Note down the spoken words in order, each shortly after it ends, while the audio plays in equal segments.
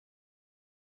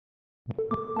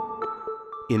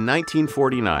In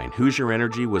 1949, Hoosier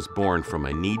Energy was born from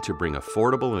a need to bring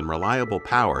affordable and reliable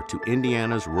power to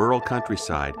Indiana's rural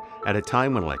countryside at a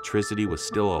time when electricity was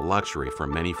still a luxury for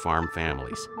many farm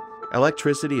families.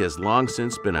 Electricity has long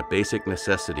since been a basic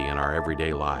necessity in our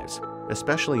everyday lives,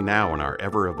 especially now in our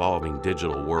ever-evolving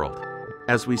digital world.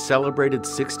 As we celebrated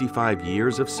 65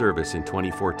 years of service in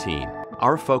 2014,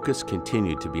 our focus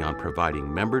continued to be on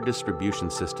providing member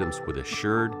distribution systems with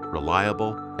assured,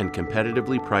 reliable, and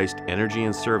competitively priced energy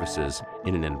and services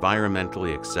in an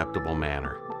environmentally acceptable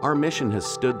manner. Our mission has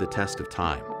stood the test of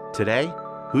time. Today,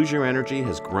 Hoosier Energy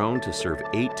has grown to serve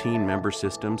 18 member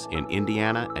systems in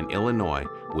Indiana and Illinois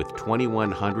with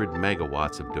 2,100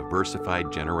 megawatts of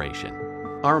diversified generation.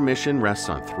 Our mission rests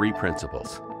on three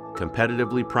principles: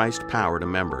 competitively priced power to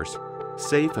members,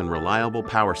 safe and reliable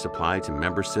power supply to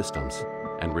member systems,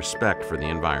 and respect for the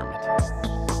environment.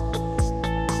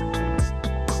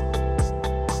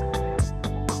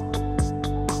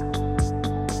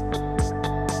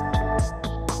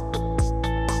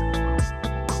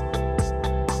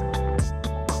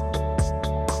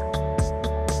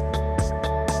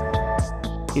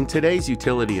 In today's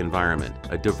utility environment,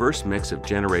 a diverse mix of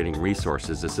generating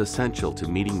resources is essential to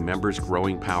meeting members'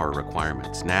 growing power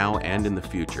requirements now and in the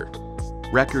future.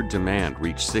 Record demand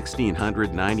reached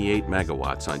 1,698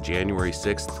 megawatts on January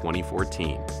 6,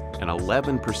 2014, an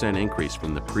 11% increase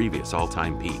from the previous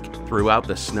all-time peak. Throughout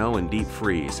the snow and deep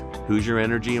freeze, Hoosier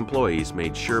Energy employees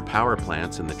made sure power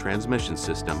plants in the transmission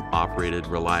system operated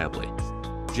reliably.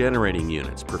 Generating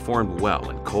units performed well,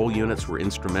 and coal units were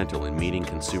instrumental in meeting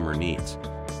consumer needs.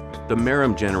 The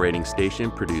Merrim generating station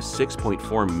produced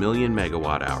 6.4 million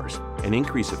megawatt hours, an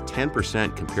increase of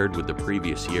 10% compared with the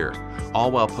previous year, all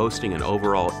while posting an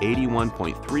overall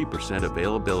 81.3%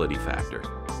 availability factor.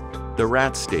 The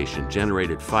Rat station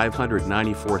generated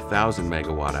 594,000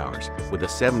 megawatt hours, with a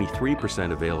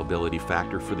 73% availability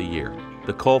factor for the year.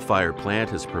 The coal-fired plant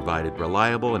has provided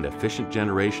reliable and efficient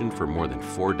generation for more than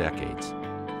 4 decades.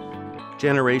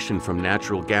 Generation from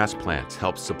natural gas plants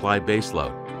helps supply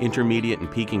baseload, intermediate and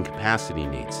peaking capacity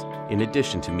needs, in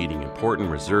addition to meeting important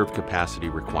reserve capacity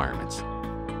requirements.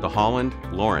 The Holland,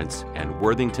 Lawrence, and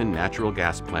Worthington natural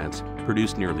gas plants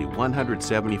produced nearly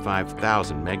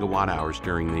 175,000 megawatt hours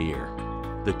during the year.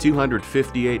 The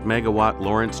 258 megawatt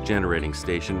Lawrence generating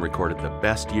station recorded the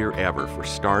best year ever for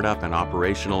startup and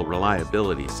operational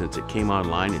reliability since it came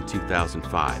online in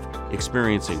 2005,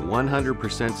 experiencing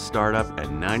 100% startup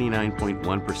and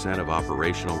 99.1% of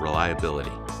operational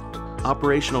reliability.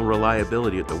 Operational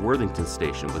reliability at the Worthington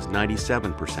station was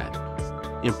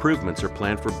 97%. Improvements are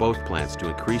planned for both plants to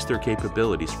increase their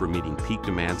capabilities for meeting peak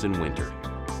demands in winter.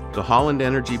 The Holland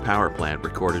Energy Power Plant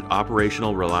recorded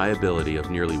operational reliability of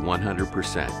nearly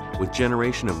 100%, with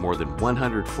generation of more than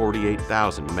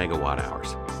 148,000 megawatt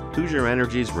hours. Hoosier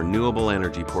Energy's renewable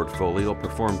energy portfolio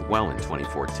performed well in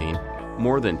 2014.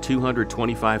 More than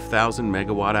 225,000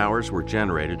 megawatt hours were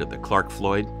generated at the Clark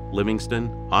Floyd, Livingston,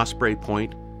 Osprey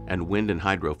Point, and wind and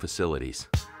hydro facilities.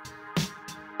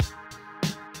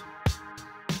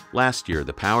 Last year,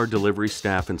 the power delivery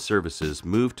staff and services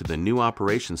moved to the new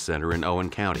operations center in Owen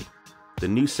County. The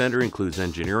new center includes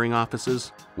engineering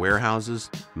offices, warehouses,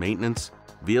 maintenance,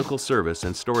 vehicle service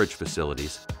and storage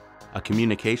facilities, a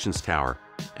communications tower,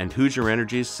 and Hoosier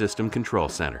Energy's System Control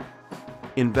Center.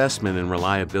 Investment in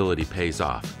reliability pays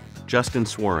off. Justin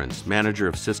Swarens, Manager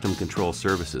of System Control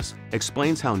Services,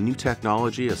 explains how new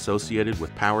technology associated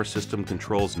with Power System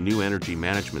Control's new energy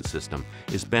management system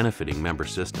is benefiting member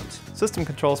systems. System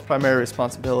Control's primary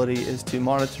responsibility is to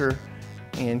monitor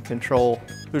and control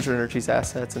Hoosier Energy's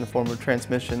assets in the form of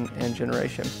transmission and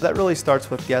generation. That really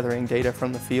starts with gathering data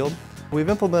from the field. We've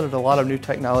implemented a lot of new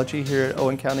technology here at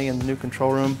Owen County in the new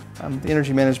control room. The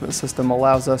energy management system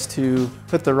allows us to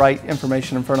put the right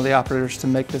information in front of the operators to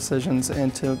make decisions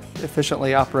and to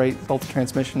efficiently operate both the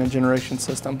transmission and generation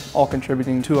system, all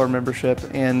contributing to our membership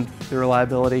and the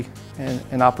reliability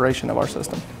and operation of our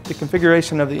system. The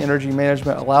configuration of the energy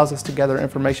management allows us to gather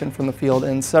information from the field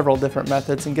in several different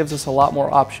methods and gives us a lot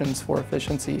more options for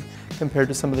efficiency compared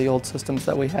to some of the old systems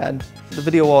that we had. The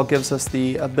video wall gives us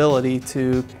the ability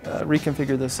to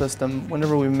reconfigure the system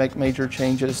whenever we make major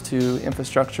changes to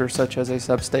infrastructure such as a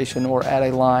substation or add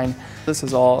a line. This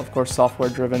is all, of course, software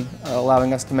driven,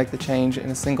 allowing us to make the change in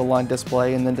a single line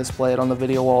display and then display it on the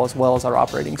video wall as well as our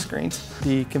operating screens.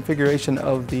 The configuration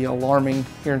of the alarming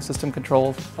here in System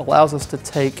Control allows us to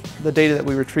take the data that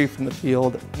we retrieve from the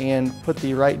field and put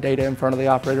the right data in front of the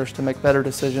operators to make better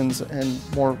decisions and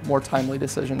more timely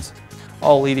decisions,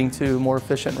 all leading to more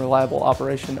efficient and reliable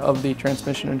operation of the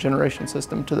transmission and generation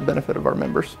system to the benefit of our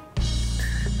members.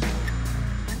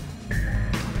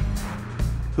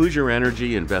 Hoosier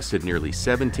Energy invested nearly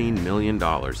 $17 million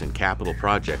in capital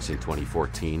projects in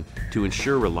 2014 to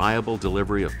ensure reliable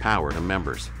delivery of power to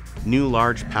members. New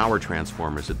large power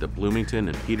transformers at the Bloomington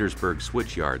and Petersburg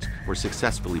switchyards were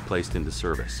successfully placed into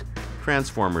service.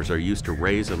 Transformers are used to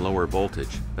raise and lower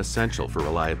voltage, essential for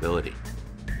reliability.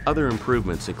 Other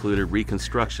improvements included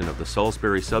reconstruction of the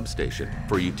Salisbury substation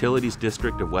for Utilities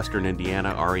District of Western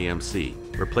Indiana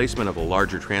REMC, replacement of a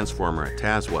larger transformer at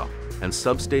Tazewell, and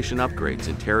substation upgrades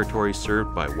in territories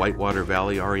served by Whitewater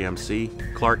Valley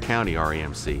REMC, Clark County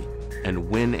REMC, and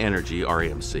Wynn Energy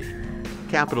REMC.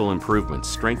 Capital improvements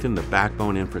strengthen the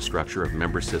backbone infrastructure of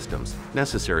member systems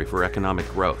necessary for economic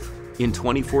growth. In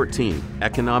 2014,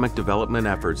 economic development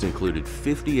efforts included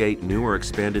 58 new or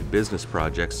expanded business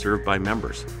projects served by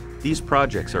members. These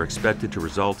projects are expected to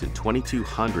result in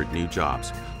 2,200 new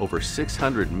jobs, over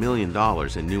 $600 million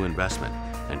in new investment,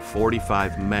 and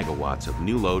 45 megawatts of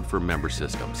new load for member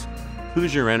systems.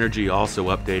 Hoosier Energy also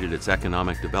updated its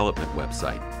economic development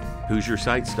website.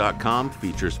 HoosierSites.com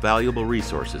features valuable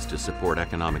resources to support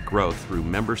economic growth through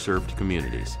member-served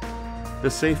communities. The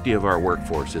safety of our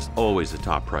workforce is always a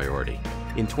top priority.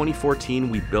 In 2014,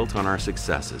 we built on our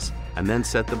successes and then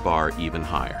set the bar even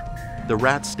higher. The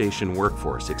RAT Station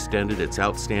workforce extended its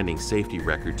outstanding safety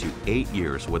record to 8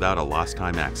 years without a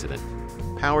lost-time accident.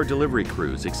 Power delivery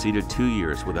crews exceeded 2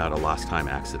 years without a lost-time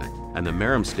accident, and the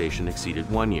Merrim Station exceeded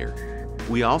 1 year.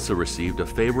 We also received a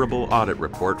favorable audit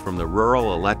report from the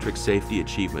Rural Electric Safety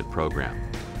Achievement Program.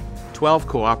 12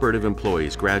 cooperative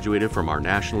employees graduated from our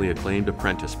nationally acclaimed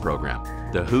apprentice program,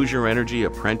 the Hoosier Energy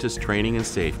Apprentice Training and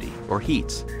Safety, or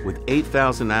HEATS, with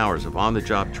 8,000 hours of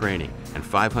on-the-job training and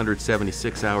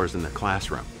 576 hours in the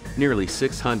classroom. Nearly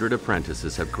 600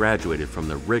 apprentices have graduated from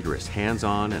the rigorous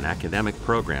hands-on and academic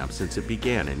program since it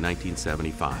began in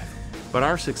 1975. But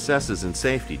our successes in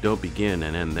safety don't begin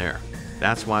and end there.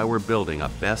 That's why we're building a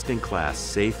best-in-class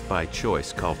safe by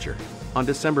choice culture. On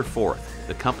December 4th,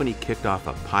 the company kicked off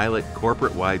a pilot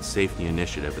corporate-wide safety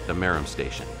initiative at the Merrim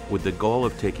Station with the goal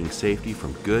of taking safety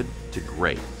from good to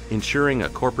great, ensuring a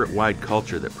corporate-wide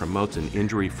culture that promotes an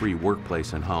injury-free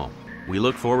workplace and home. We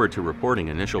look forward to reporting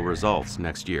initial results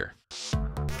next year.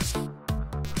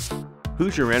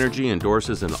 Hoosier Energy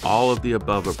endorses an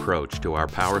all-of-the-above approach to our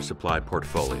power supply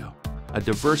portfolio. A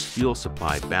diverse fuel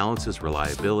supply balances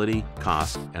reliability,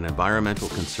 cost, and environmental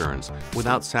concerns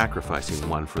without sacrificing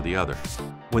one for the other.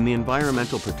 When the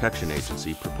Environmental Protection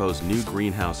Agency proposed new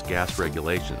greenhouse gas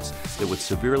regulations that would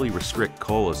severely restrict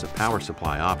coal as a power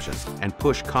supply option and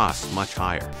push costs much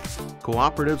higher,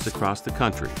 cooperatives across the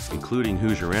country, including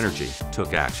Hoosier Energy,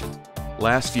 took action.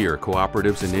 Last year,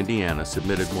 cooperatives in Indiana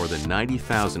submitted more than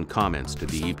 90,000 comments to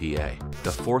the EPA,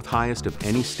 the fourth highest of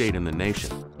any state in the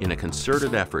nation, in a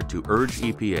concerted effort to urge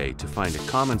EPA to find a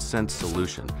common-sense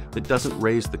solution that doesn't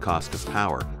raise the cost of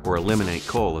power or eliminate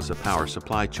coal as a power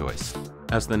supply choice.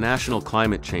 As the national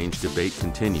climate change debate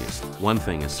continues, one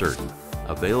thing is certain: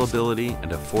 availability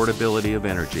and affordability of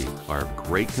energy are of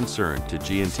great concern to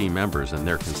G&T members and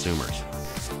their consumers.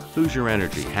 Hoosier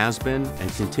Energy has been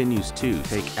and continues to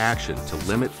take action to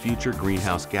limit future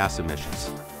greenhouse gas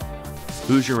emissions.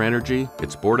 Hoosier Energy,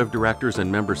 its board of directors and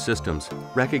member systems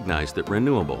recognize that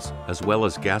renewables, as well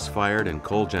as gas-fired and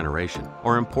coal generation,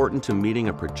 are important to meeting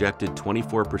a projected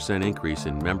 24% increase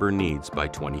in member needs by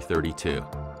 2032.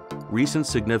 Recent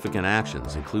significant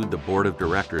actions include the board of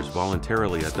directors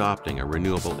voluntarily adopting a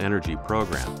renewable energy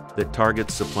program that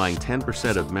targets supplying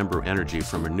 10% of member energy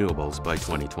from renewables by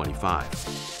 2025.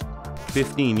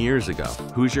 15 years ago,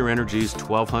 Hoosier Energy's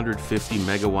 1,250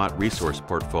 megawatt resource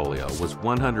portfolio was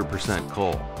 100%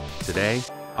 coal. Today,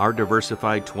 our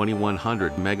diversified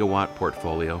 2,100 megawatt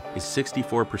portfolio is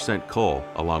 64% coal,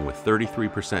 along with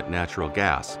 33% natural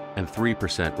gas and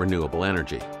 3% renewable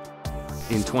energy.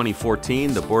 In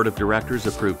 2014, the board of directors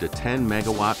approved a 10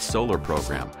 megawatt solar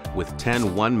program with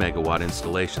 10 1 megawatt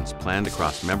installations planned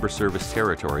across member service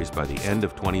territories by the end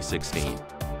of 2016.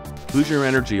 Hoosier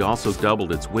Energy also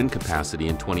doubled its wind capacity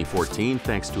in 2014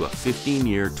 thanks to a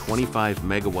 15-year, 25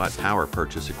 megawatt power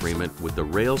purchase agreement with the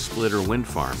Rail Splitter Wind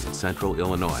Farm in central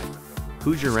Illinois.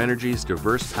 Hoosier Energy's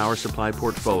diverse power supply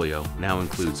portfolio now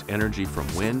includes energy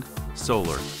from wind,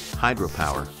 solar,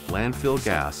 hydropower, landfill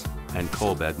gas, and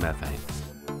coal bed methane.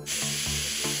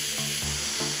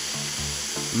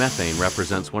 Methane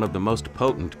represents one of the most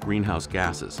potent greenhouse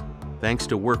gases. Thanks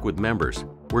to work with members,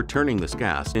 we're turning this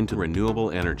gas into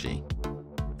renewable energy.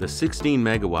 The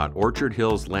 16-megawatt Orchard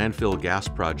Hills landfill gas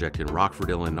project in Rockford,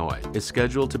 Illinois is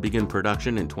scheduled to begin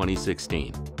production in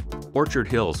 2016. Orchard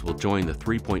Hills will join the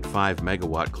 3.5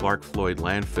 megawatt Clark Floyd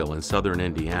landfill in southern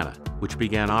Indiana, which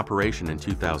began operation in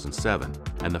 2007,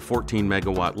 and the 14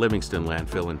 megawatt Livingston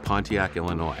landfill in Pontiac,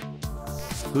 Illinois.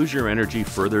 Hoosier Energy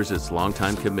furthers its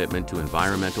longtime commitment to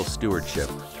environmental stewardship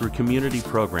through community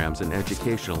programs and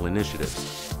educational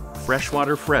initiatives.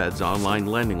 Freshwater Fred's online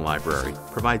lending library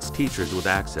provides teachers with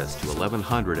access to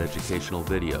 1,100 educational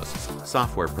videos,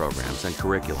 software programs, and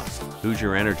curriculum.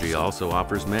 Hoosier Energy also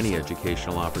offers many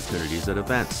educational opportunities at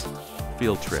events,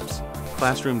 field trips,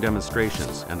 classroom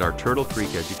demonstrations, and our Turtle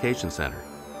Creek Education Center.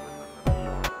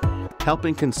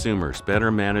 Helping consumers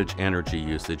better manage energy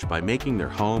usage by making their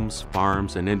homes,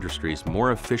 farms, and industries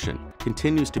more efficient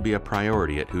continues to be a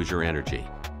priority at Hoosier Energy.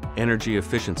 Energy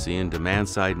efficiency and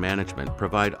demand-side management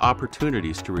provide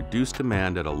opportunities to reduce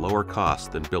demand at a lower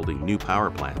cost than building new power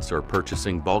plants or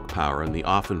purchasing bulk power in the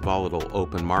often volatile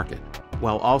open market,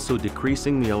 while also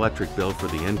decreasing the electric bill for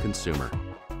the end consumer.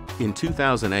 In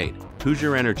 2008,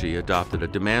 Hoosier Energy adopted a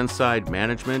demand-side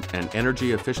management and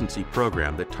energy efficiency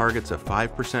program that targets a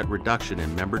 5% reduction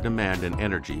in member demand and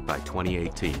energy by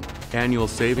 2018. Annual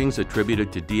savings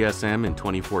attributed to DSM in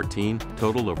 2014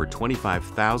 totaled over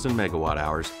 25,000 megawatt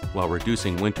hours, while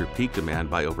reducing winter peak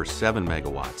demand by over 7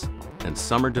 megawatts and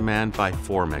summer demand by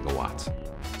 4 megawatts.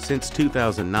 Since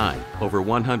 2009, over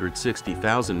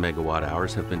 160,000 megawatt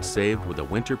hours have been saved with a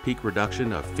winter peak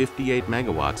reduction of 58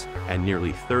 megawatts and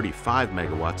nearly 35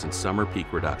 megawatts in summer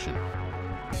peak reduction.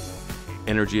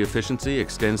 Energy efficiency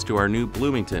extends to our new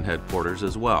Bloomington headquarters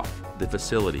as well. The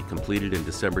facility, completed in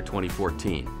December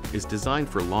 2014, is designed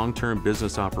for long-term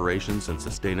business operations and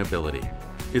sustainability.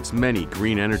 Its many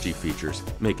green energy features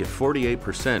make it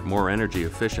 48% more energy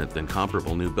efficient than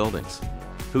comparable new buildings.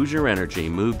 Hoosier Energy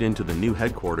moved into the new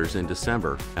headquarters in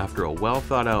December after a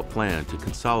well-thought-out plan to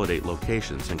consolidate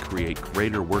locations and create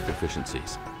greater work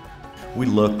efficiencies. We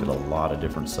looked at a lot of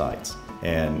different sites,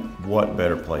 and what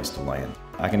better place to land.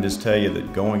 I can just tell you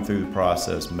that going through the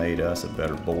process made us a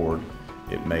better board.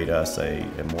 It made us a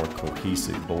more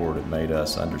cohesive board. It made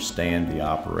us understand the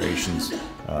operations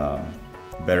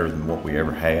better than what we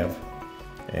ever have.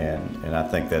 And I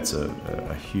think that's a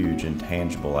huge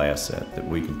intangible asset that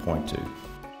we can point to.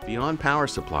 Beyond power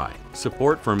supply,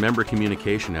 support for member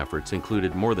communication efforts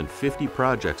included more than 50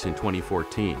 projects in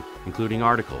 2014, including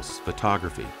articles,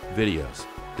 photography, videos,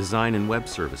 design and web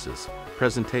services,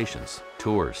 presentations,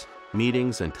 tours,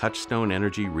 meetings, and Touchstone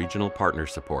Energy regional partner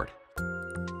support.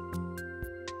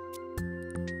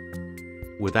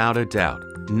 Without a doubt,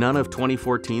 none of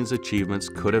 2014's achievements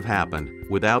could have happened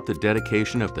without the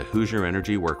dedication of the Hoosier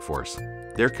Energy workforce.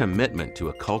 Their commitment to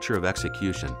a culture of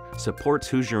execution supports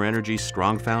Hoosier Energy's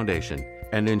strong foundation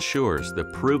and ensures the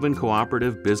proven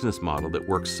cooperative business model that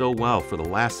worked so well for the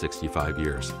last 65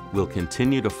 years will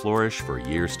continue to flourish for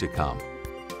years to come.